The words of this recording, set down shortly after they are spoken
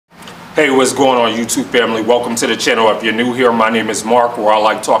Hey, what's going on, YouTube family? Welcome to the channel. If you're new here, my name is Mark, where I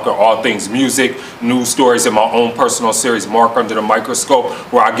like talking all things music, news stories, and my own personal series, Mark Under the Microscope,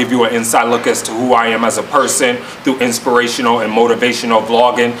 where I give you an inside look as to who I am as a person through inspirational and motivational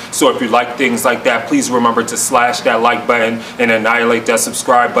vlogging. So if you like things like that, please remember to slash that like button and annihilate that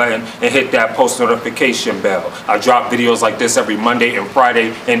subscribe button and hit that post notification bell. I drop videos like this every Monday and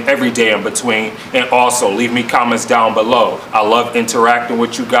Friday and every day in between. And also, leave me comments down below. I love interacting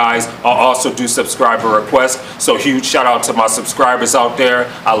with you guys. I'll also do subscriber requests, so huge shout out to my subscribers out there.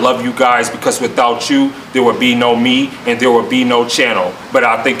 I love you guys, because without you there would be no me and there would be no channel. But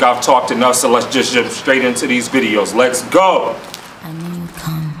I think I've talked enough, so let's just jump straight into these videos. Let's go. I knew you'd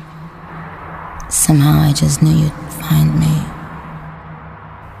come. Somehow I just knew you'd find me.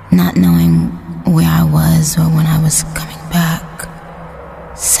 Not knowing where I was or when I was coming back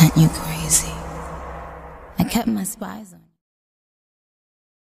sent you crazy. I kept my spies on you.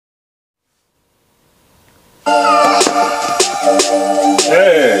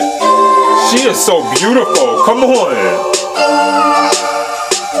 Hey, she is so beautiful. Come on.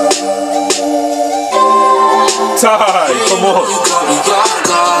 Ty, come on.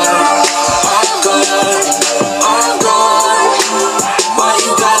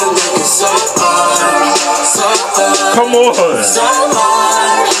 Come on.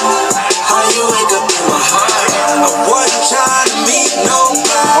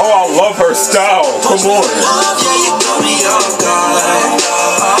 Oh, I love her style. Come on.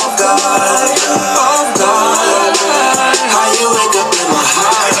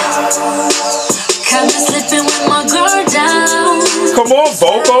 Come on,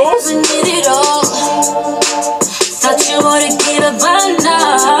 vocals. Thought you would've gave up by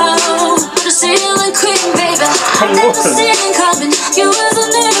now. The ceiling queen, baby. I never seen it coming. You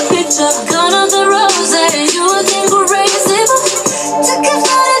wasn't in the picture. Gone off the rose, you were getting crazy. Took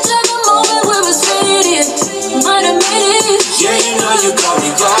advantage of the moment we was fading. Might have made it. Yeah, you know you got me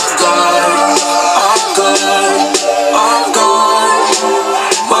off guard. Off guard. Off guard.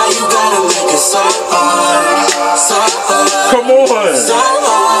 Why you gotta make it so hard? So hard. Come on. So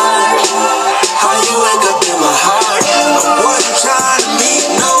hard. How you wake up in my heart? I wasn't trying to meet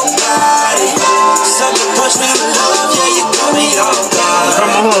nobody. Something pushed me with love, yeah, you got me off guard.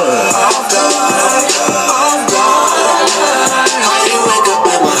 Come on. Off guard. Off guard. How you wake up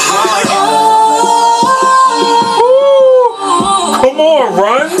in my heart? Ooh. Come on,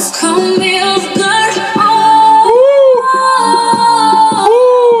 Runs. Come me off guard. Ooh.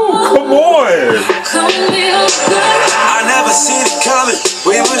 Come on. Come me off guard. I never seen it coming.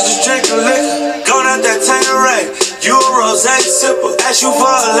 We was just drinking liquor, going out that Tangeray. You a rose sipper, asked you for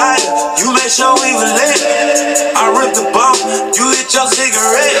a lighter. You made sure we were lit. I ripped the bump, you hit your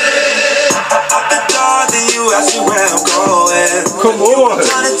cigarette. Out the door, then you asked me where I'm going. Come on.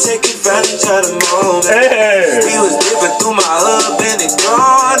 Trying to take advantage of the moment. Hey. We was dipping through my hood, bending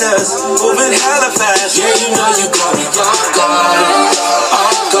corners, moving hella fast. Yeah, you know you got me off guard.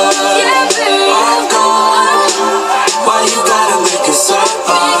 Off guard. Off guard. Why you gotta make it so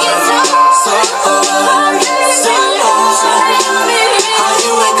hard? So hard. So hard. How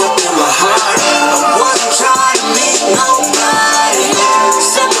you wake up in my heart? I wasn't trying to meet nobody.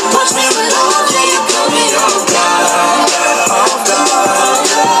 Something pushed me with love, yeah, you got me off guard. Off guard.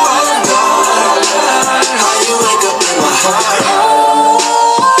 Off guard. How you wake up in my heart?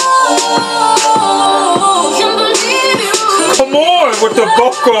 Come on with the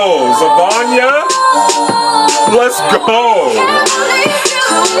vocals, Elvana. Let's go.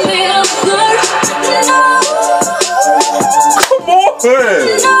 Come on.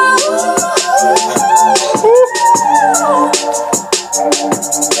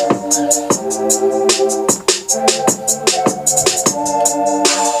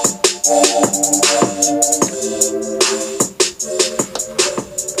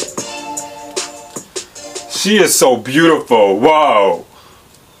 She is so beautiful. Wow.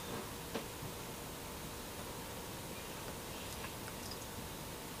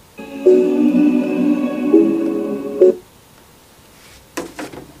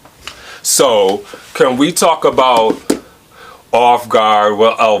 So, can we talk about Off Guard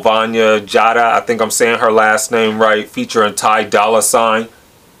with Elvana Gjata? I think I'm saying her last name right, featuring Dolla Sign.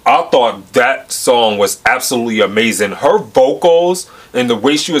 I thought that song was absolutely amazing. Her vocals and the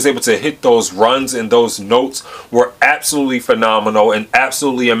way she was able to hit those runs and those notes were absolutely phenomenal and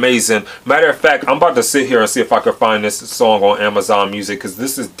absolutely amazing. Matter of fact, I'm about to sit here and see if I can find this song on Amazon Music, because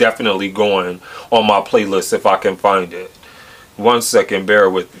this is definitely going on my playlist if I can find it. 1 second, bear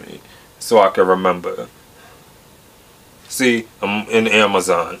with me so I can remember. See, I'm in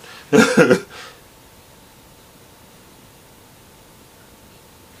Amazon.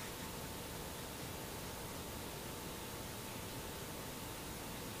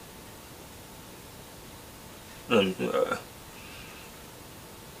 I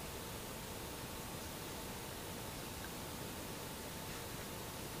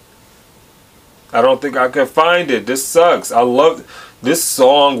don't think I can find it. This sucks. I love this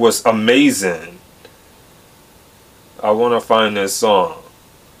song. Was amazing. I want to find this song.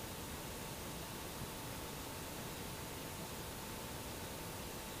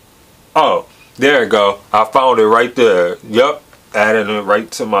 Oh, there you go. I found it right there. Yup, added it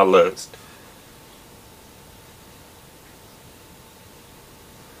right to my list.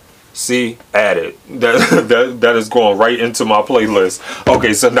 See, added. That is going right into my playlist.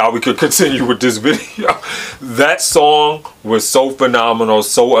 Okay, so now we can continue with this video. That song was so phenomenal,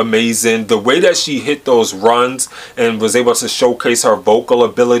 so amazing. The way that she hit those runs and was able to showcase her vocal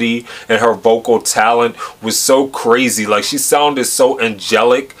ability and her vocal talent was so crazy. Like, she sounded so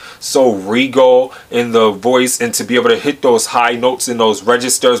angelic, so regal in the voice, and to be able to hit those high notes in those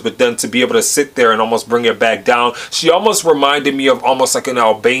registers, but then to be able to sit there and almost bring it back down. She almost reminded me of almost like an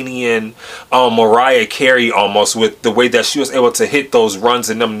Albanian Mariah Carey, almost, with the way that she was able to hit those runs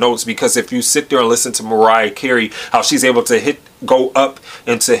and them notes. Because if you sit there and listen to Mariah Carey, how she's able to go up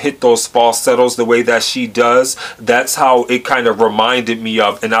and to hit those falsettos the way that she does, that's how it kind of reminded me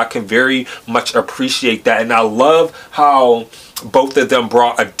of, and I can very much appreciate that. And I love how both of them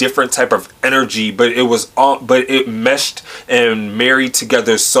brought a different type of energy, but it meshed and married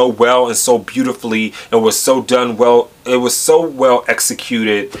together so well and so beautifully, and was so done well. It was so well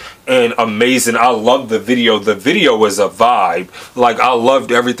executed and amazing. I love the video. The video was a vibe. Like, I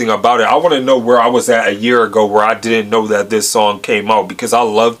loved everything about it. I want to know where I was at a year ago where I didn't know that this song came out, because I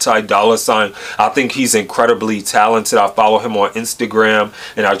love Dolla Sign. I think he's incredibly talented. I follow him on Instagram,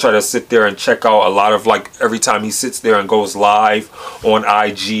 and I try to sit there and check out a lot of, like, every time he sits there and goes live on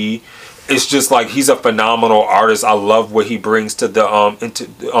IG. It's just like, he's a phenomenal artist. I love what he brings to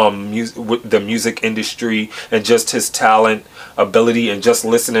the music industry, and just his talent, ability, and just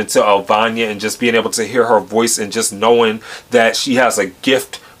listening to Elvana and just being able to hear her voice and just knowing that she has a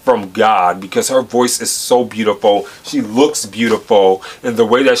gift from God, because her voice is so beautiful. She looks beautiful, and the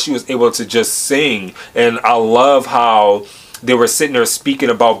way that she was able to just sing. And I love how they were sitting there speaking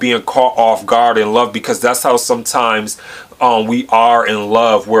about being caught off guard in love, because that's how sometimes we are in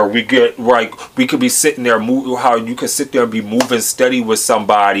love, where we get, like, we could be sitting there, how you could sit there and be moving steady with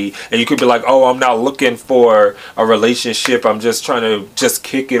somebody, and you could be like, oh, I'm not looking for a relationship, I'm just trying to just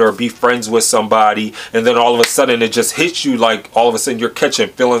kick it or be friends with somebody, and then all of a sudden it just hits you, like, all of a sudden you're catching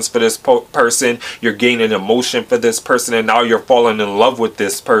feelings for this person, you're gaining emotion for this person, and now you're falling in love with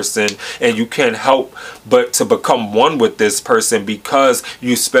this person, and you can't help but to become one with this person, because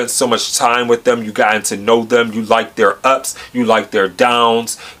you spent so much time with them, you gotten to know them, you like their ups, you like their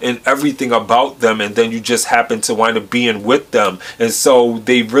downs, and everything about them, and then you just happen to wind up being with them. And so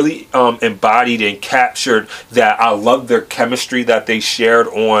they really embodied and captured that. I love their chemistry that they shared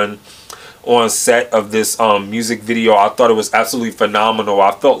on set of this music video. I thought it was absolutely phenomenal.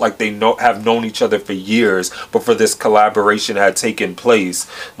 I felt like they have known each other for years before this collaboration had taken place.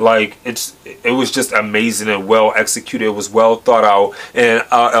 Like, it was just amazing and well executed. It was well thought out. And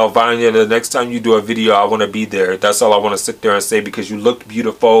Elvana, the next time you do a video, I want to be there. That's all I want to sit there and say, because you looked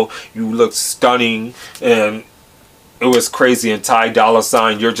beautiful, you looked stunning, and it was crazy. And Dolla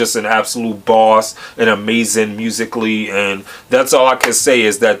Sign, you're just an absolute boss and amazing musically. And that's all I can say,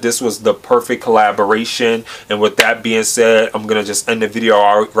 is that this was the perfect collaboration. And with that being said, I'm going to just end the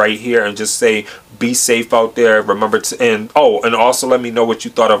video right here and just say, be safe out there. Remember to, and also let me know what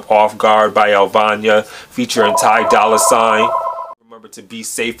you thought of Off Guard by Elvana featuring Dolla Sign. Remember to be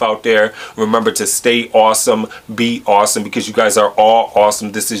safe out there. Remember to stay awesome, be awesome, because you guys are all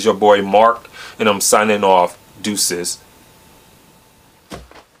awesome. This is your boy Mark, and I'm signing off. Deuces.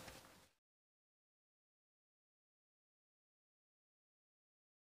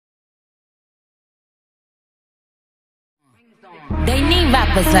 They need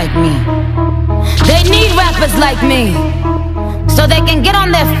rappers like me. They need rappers like me, so they can get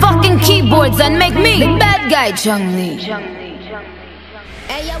on their fucking keyboards and make me the bad guy, Chung Lee.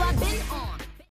 Hey, yo,